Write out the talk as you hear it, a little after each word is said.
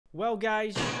Well,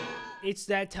 guys, it's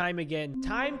that time again.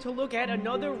 Time to look at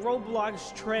another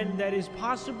Roblox trend that is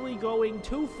possibly going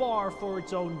too far for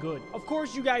its own good. Of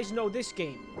course, you guys know this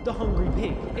game, The Hungry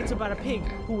Pig. It's about a pig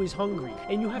who is hungry,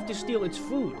 and you have to steal its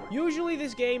food. Usually,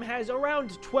 this game has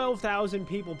around 12,000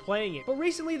 people playing it, but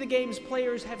recently the game's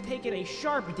players have taken a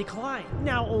sharp decline.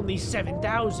 Now only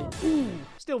 7,000. Ooh,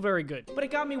 still very good. But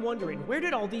it got me wondering, where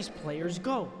did all these players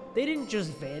go? They didn't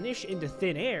just vanish into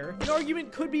thin air. An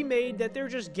argument could be made that they're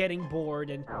just getting bored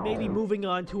and maybe moving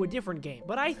on to a different game.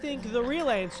 But I think the real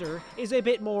answer is a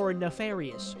bit more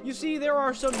nefarious. You see, there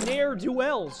are some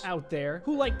ne'er-do-wells out there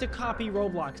who like to copy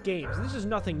Roblox games. This is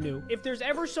nothing new. If there's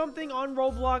ever something on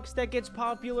Roblox that gets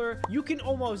popular, you can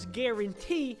almost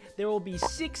guarantee there will be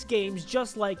 6 games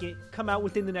just like it come out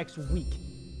within the next week.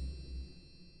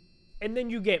 And then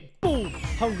you get, boom,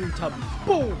 Hungry Tubby,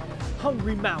 boom,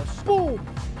 Hungry Mouse, boom,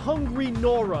 Hungry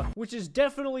Nora, which is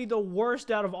definitely the worst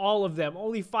out of all of them.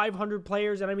 Only 500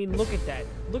 players, and I mean, look at that.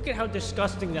 Look at how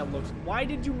disgusting that looks. Why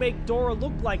did you make Dora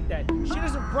look like that? She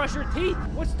doesn't brush her teeth.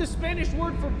 What's the Spanish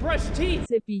word for brush teeth?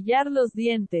 Cepillar los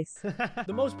dientes.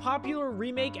 The most popular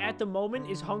remake at the moment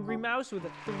is Hungry Mouse with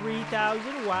a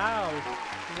 3,000. Wow.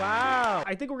 Wow.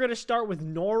 I think we're gonna start with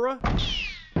Nora.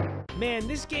 Man,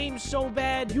 this game's so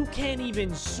bad, you can't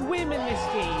even swim in this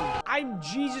game. I'm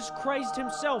Jesus Christ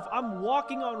himself. I'm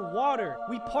walking on water.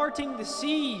 We parting the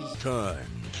seas. Time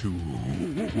to...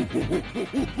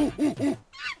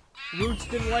 Roots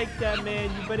didn't like that, man.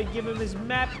 You better give him his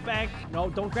map back. No,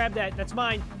 don't grab that. That's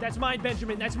mine. That's mine,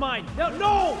 Benjamin. That's mine. No,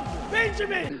 no!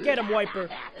 Benjamin! Get him, Wiper.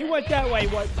 He went that way.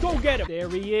 What? Go get him. There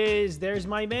he is. There's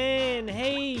my man.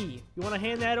 Hey, you want to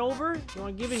hand that over? You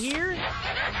want to give it here?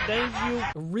 Thank you.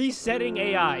 Resetting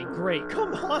AI. Great.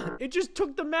 Come on. It just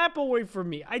took the map away from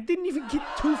me. I didn't even get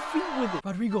 2 feet with it.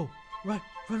 Rodrigo.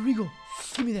 Rodrigo.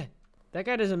 Give me that. That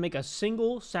guy doesn't make a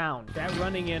single sound. That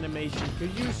running animation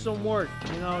could use some work.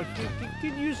 You know,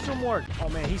 could use some work. Oh,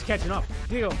 man, he's catching up.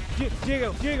 Diego,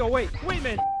 wait,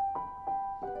 man.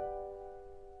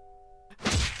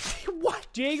 What?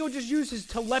 Diego just used his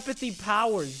telepathy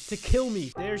powers to kill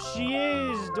me. There she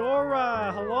is,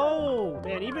 Dora. Hello.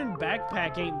 Man, even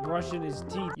Backpack ain't brushing his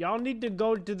teeth. Y'all need to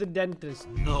go to the dentist.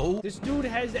 No. This dude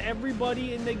has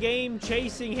everybody in the game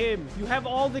chasing him. You have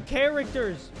all the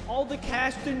characters, all the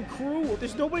cast and crew.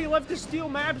 There's nobody left to steal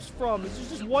maps from. It's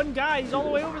just one guy. He's all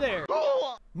the way over there.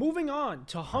 Moving on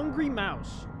to Hungry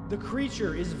Mouse. The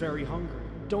creature is very hungry.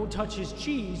 Don't touch his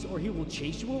cheese or he will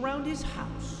chase you around his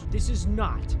house. This is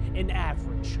not an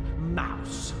average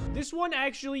mouse. This one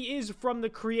actually is from the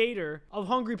creator of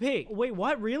Hungry Pig. Wait,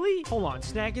 what? Really? Hold on.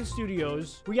 Snackin'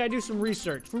 Studios. We gotta do some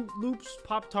research. Fruit Loops,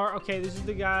 Pop-Tart. Okay, this is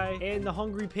the guy. And the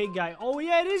Hungry Pig guy. Oh,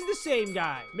 yeah, it is the same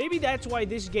guy. Maybe that's why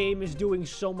this game is doing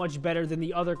so much better than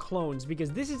the other clones, because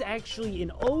this is actually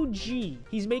an OG.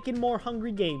 He's making more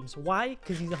hungry games. Why?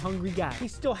 Because he's a hungry guy. He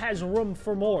still has room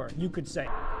for more, you could say.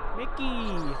 Mickey.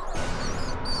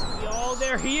 Oh,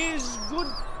 there he is. Good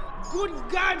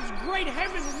God's great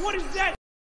heaven. What is that?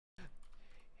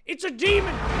 It's a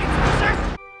demon. It's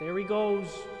possessed. There he goes.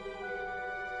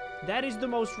 That is the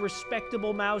most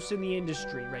respectable mouse in the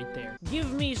industry right there.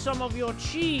 Give me some of your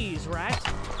cheese, rat.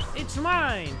 It's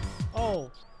mine.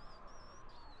 Oh.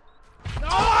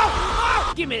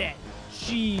 Oh! Give me that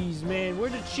cheese, man.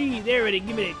 Where's the cheese? There it is.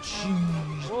 Give me that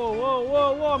cheese.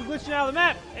 Whoa. I'm glitching out of the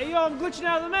map. Hey, yo, I'm glitching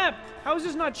out of the map. How is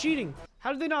this not cheating?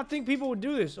 How did they not think people would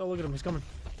do this? Oh, look at him. He's coming.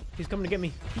 He's coming to get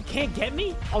me. He can't get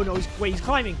me? Oh, no. He's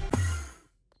climbing.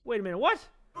 Wait a minute. What?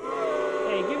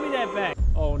 Hey, give me that back.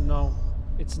 Oh, no.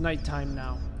 It's nighttime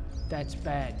now. That's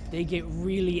bad. They get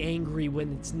really angry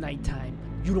when it's nighttime.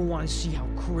 You don't want to see how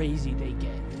crazy they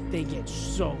get. They get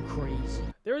so crazy.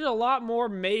 There's a lot more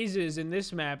mazes in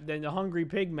this map than the Hungry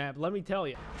Pig map, let me tell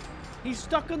you. He's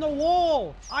stuck on the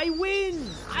wall. I win.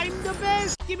 I'm the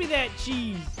best. Give me that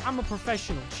cheese. I'm a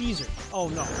professional cheeser. Oh,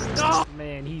 no. No.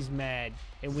 Man, he's mad.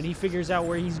 And when he figures out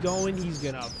where he's going, he's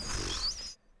gonna...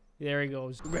 There he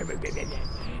goes.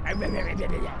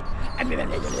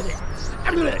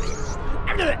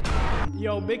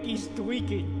 Yo, Mickey's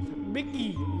tweaking.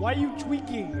 Mickey, why are you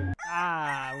tweaking?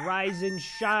 Ah, rise and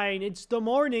shine. It's the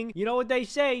morning. You know what they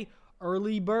say?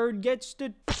 Early bird gets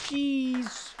the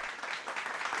cheese.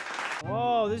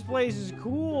 Whoa, this place is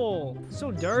cool. It's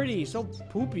so dirty, so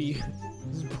poopy.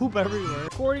 There's poop everywhere.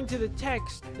 According to the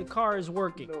text, the car is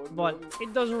working, but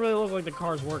it doesn't really look like the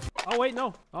car's working. Oh, wait,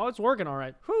 no. Oh, it's working all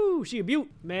right. Whew, she a beaut.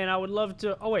 Man, I would love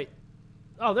to... Oh, wait.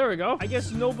 Oh, there we go. I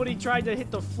guess nobody tried to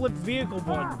hit the flip vehicle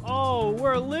button. Oh,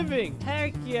 we're living.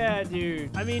 Heck yeah,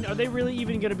 dude. I mean, are they really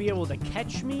even gonna be able to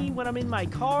catch me when I'm in my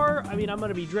car? I mean, I'm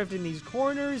gonna be drifting these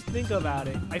corners. Think about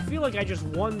it. I feel like I just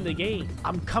won the game.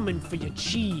 I'm coming for your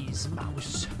cheese,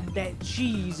 mouse. That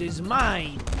cheese is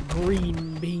mine,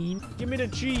 green bean. Give me the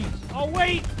cheese. Oh,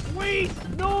 wait.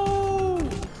 No.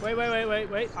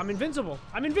 Wait. I'm invincible.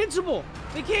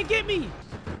 They can't get me.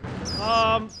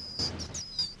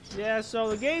 Yeah, so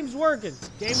the game's working.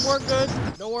 Game worked good.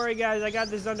 Don't worry, guys. I got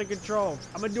this under control.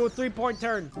 I'm gonna do a 3-point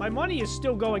turn. My money is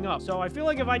still going up. So I feel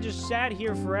like if I just sat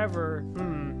here forever...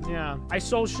 yeah. I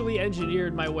socially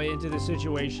engineered my way into this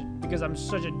situation because I'm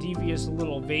such a devious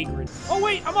little vagrant. Oh,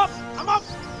 wait. I'm up.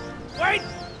 Wait.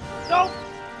 No.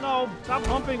 Stop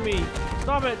humping me.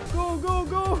 Stop it.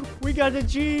 Go. We got the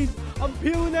cheese. I'm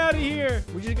peeling out of here.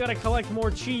 We just gotta collect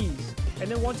more cheese. And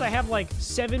then once I have like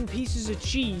 7 pieces of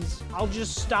cheese, I'll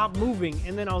just stop moving.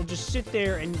 And then I'll just sit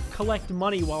there and collect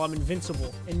money while I'm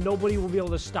invincible. And nobody will be able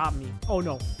to stop me. Oh,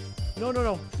 no.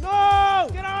 No!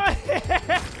 Get on!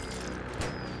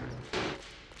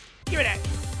 Give me that.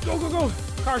 Go.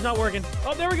 Car's not working.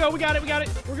 Oh, there we go. We got it.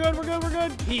 We're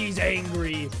good. He's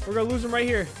angry. We're gonna lose him right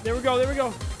here. There we go.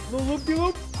 Little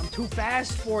loop-de-loop. I'm too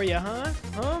fast for you, huh?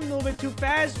 I'm a little bit too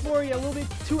fast for you. A little bit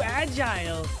too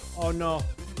agile. Oh, no.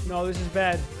 No, this is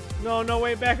bad. No,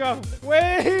 wait, back up.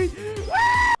 Wait!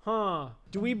 Huh.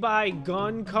 Do we buy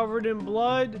gun covered in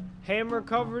blood? Hammer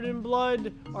covered in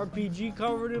blood? RPG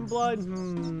covered in blood?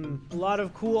 A lot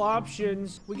of cool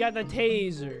options. We got the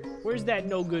taser. Where's that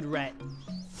no good rat?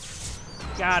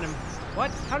 Got him. What?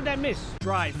 How did that miss?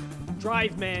 Drive,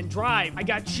 man, drive. I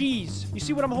got cheese. You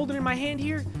see what I'm holding in my hand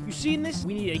here? You seeing this?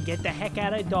 We need to get the heck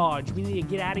out of Dodge. We need to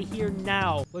get out of here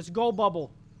now. Let's go,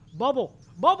 Bubble,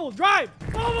 drive!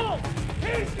 Bubble!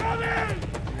 He's coming,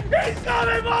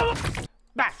 Bubble!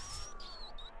 Back!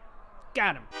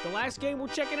 Got him. The last game we're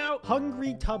checking out,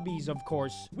 Hungry Tubbies, of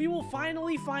course. We will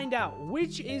finally find out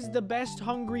which is the best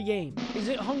Hungry game. Is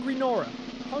it Hungry Nora,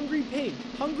 Hungry Pig,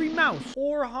 Hungry Mouse,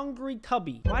 or Hungry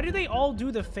Tubby? Why do they all do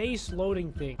the face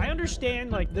loading thing? I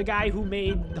understand, like, the guy who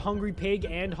made the Hungry Pig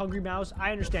and Hungry Mouse,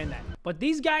 I understand that. But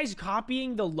these guys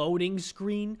copying the loading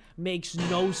screen makes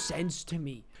no sense to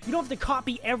me. You don't have to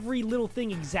copy every little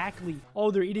thing exactly.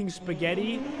 Oh, they're eating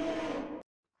spaghetti?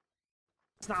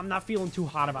 I'm not feeling too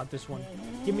hot about this one.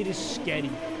 Give me this sketty.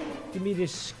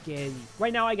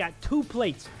 Right now, I got 2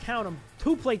 plates. Count them.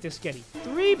 2 plates of sketty.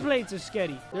 3 plates of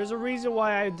sketty. There's a reason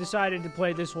why I decided to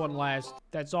play this one last.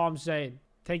 That's all I'm saying.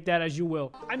 Take that as you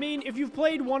will. I mean, if you've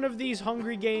played one of these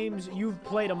Hungry games, you've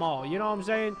played them all. You know what I'm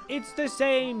saying? It's the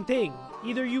same thing.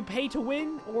 Either you pay to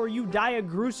win, or you die a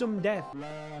gruesome death.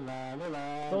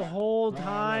 The whole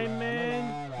time,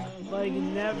 man. Like,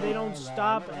 they don't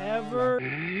stop ever.